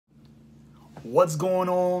What's going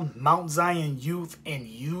on, Mount Zion youth and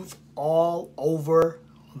youth all over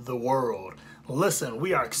the world? Listen,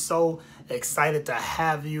 we are so excited to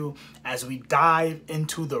have you as we dive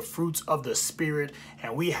into the fruits of the Spirit,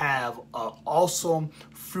 and we have an awesome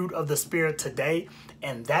fruit of the Spirit today,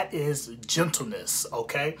 and that is gentleness,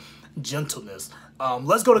 okay? Gentleness.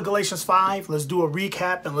 Let's go to Galatians 5. Let's do a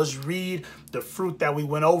recap and let's read the fruit that we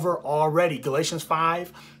went over already. Galatians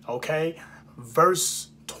 5, okay, verse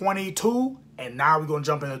 22, and now we're going to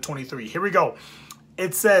jump into 23. Here we go.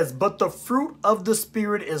 It says, but the fruit of the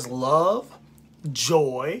Spirit is love,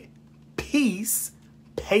 joy, peace,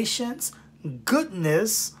 patience,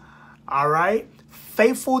 goodness, all right,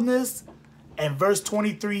 faithfulness, and verse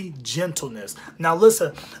 23, gentleness. Now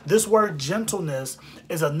listen, this word gentleness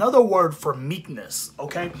is another word for meekness,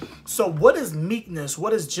 okay? So what is meekness?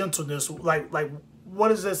 What is gentleness? Like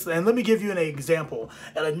what is this? And let me give you an example.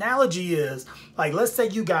 An analogy is, like, let's say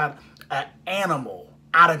you got an animal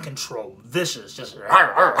out of control, vicious, just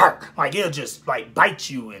like it'll just like bite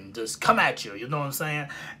you and just come at you, you know what I'm saying?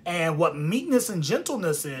 And what meekness and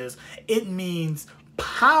gentleness is, it means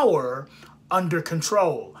power under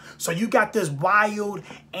control. So you got this wild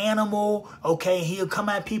animal, okay, he'll come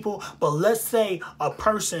at people, but let's say a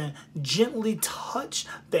person gently touched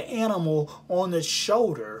the animal on the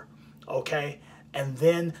shoulder, okay, and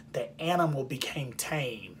then the animal became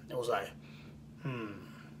tame. It was like,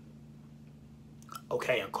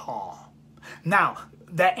 okay, and calm. Now,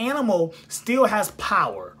 the animal still has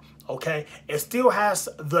power, okay? It still has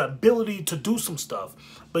the ability to do some stuff,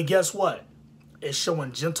 but guess what? It's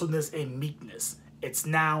showing gentleness and meekness. It's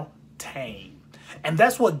now tame. And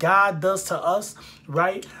that's what God does to us,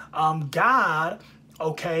 right? God,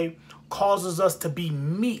 okay, causes us to be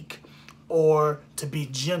meek or to be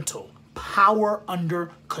gentle. Power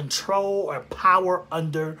under control or power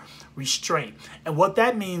under restraint. And what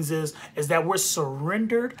that means is that we're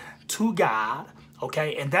surrendered to God.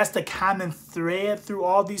 Okay, and that's the common thread through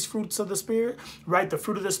all these fruits of the Spirit, right? The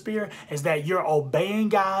fruit of the Spirit is that you're obeying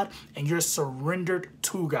God and you're surrendered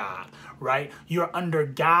to God, right? You're under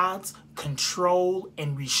God's control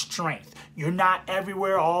and restraint. You're not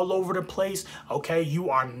everywhere, all over the place, okay?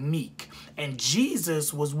 You are meek. And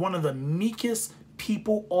Jesus was one of the meekest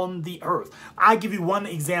people on the earth. I'll give you one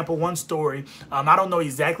example, one story. I don't know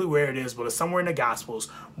exactly where it is, but it's somewhere in the Gospels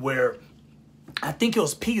where I think it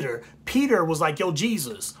was Peter. Peter was like, yo,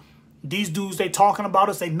 Jesus, these dudes, they talking about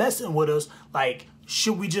us, they messing with us. Like,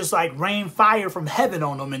 should we just like rain fire from heaven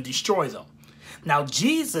on them and destroy them? Now,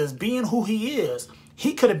 Jesus, being who he is,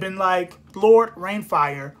 he could have been like, Lord, rain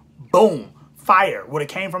fire, boom, fire would have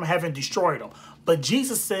came from heaven, destroyed them. But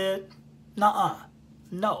Jesus said, nuh-uh,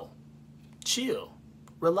 no, chill,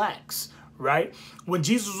 relax. Right? When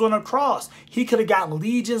Jesus was on the cross, he could have gotten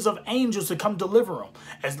legions of angels to come deliver him.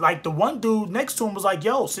 As like the one dude next to him was like,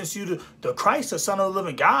 yo, since you the Christ, the Son of the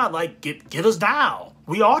living God, like get us down.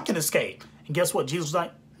 We all can escape. And guess what? Jesus was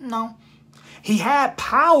like, no. He had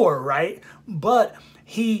power, right? But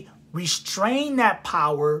he restrained that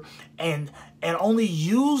power and only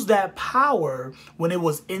used that power when it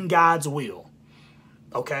was in God's will.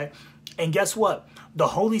 Okay? And guess what? The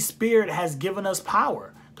Holy Spirit has given us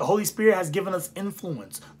power. The Holy Spirit has given us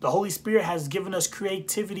influence. The Holy Spirit has given us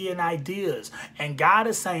creativity and ideas. And God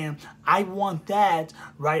is saying, I want that,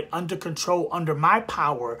 right, under control, under my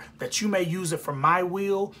power, that you may use it for my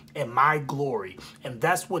will and my glory. And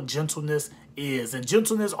that's what gentleness is. And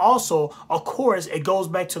gentleness also, of course, it goes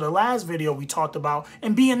back to the last video we talked about,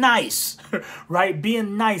 and being nice, right?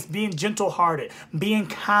 Being nice, being gentle-hearted, being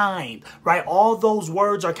kind, right? All those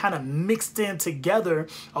words are kind of mixed in together,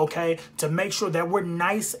 okay, to make sure that we're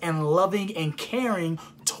nice and loving and caring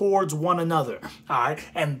towards one another, all right?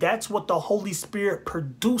 And that's what the Holy Spirit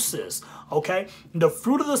produces, okay? The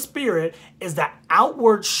fruit of the Spirit is the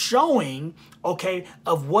outward showing, okay,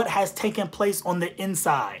 of what has taken place on the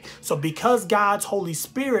inside. So because God's Holy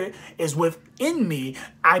Spirit is within me,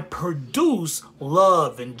 I produce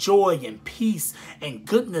love and joy and peace and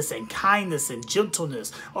goodness and kindness and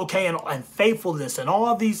gentleness, okay, and faithfulness and all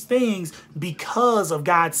of these things because of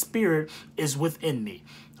God's Spirit is within me,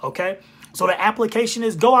 okay? So the application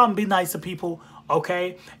is go out and be nice to people,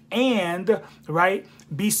 okay? And, right,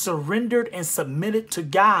 be surrendered and submitted to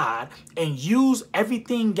God and use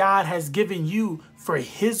everything God has given you for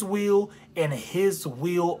his will and his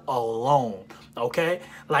will alone, okay?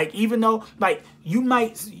 Like, even though, like, you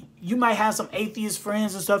might have some atheist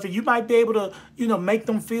friends and stuff, and you might be able to, you know, make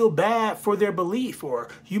them feel bad for their belief, or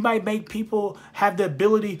you might make people have the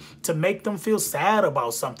ability to make them feel sad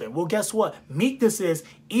about something. Well, guess what? Meekness is,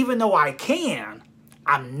 even though I can,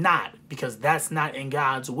 I'm not, because that's not in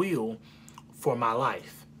God's will for my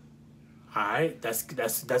life. All right, that's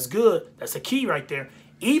good. That's a key right there.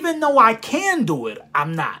 Even though I can do it,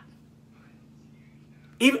 I'm not.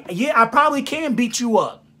 Yeah, I probably can beat you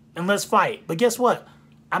up and let's fight. But guess what?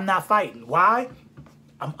 I'm not fighting. Why?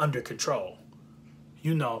 I'm under control.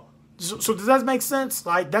 You know. So does that make sense?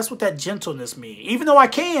 Like, that's what that gentleness means. Even though I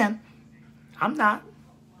can, I'm not.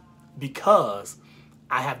 Because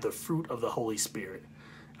I have the fruit of the Holy Spirit.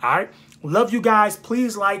 All right. Love you guys.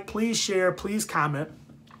 Please like, please share, please comment.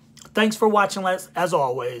 Thanks for watching, as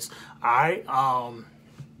always. All right.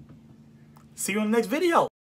 See you in the next video.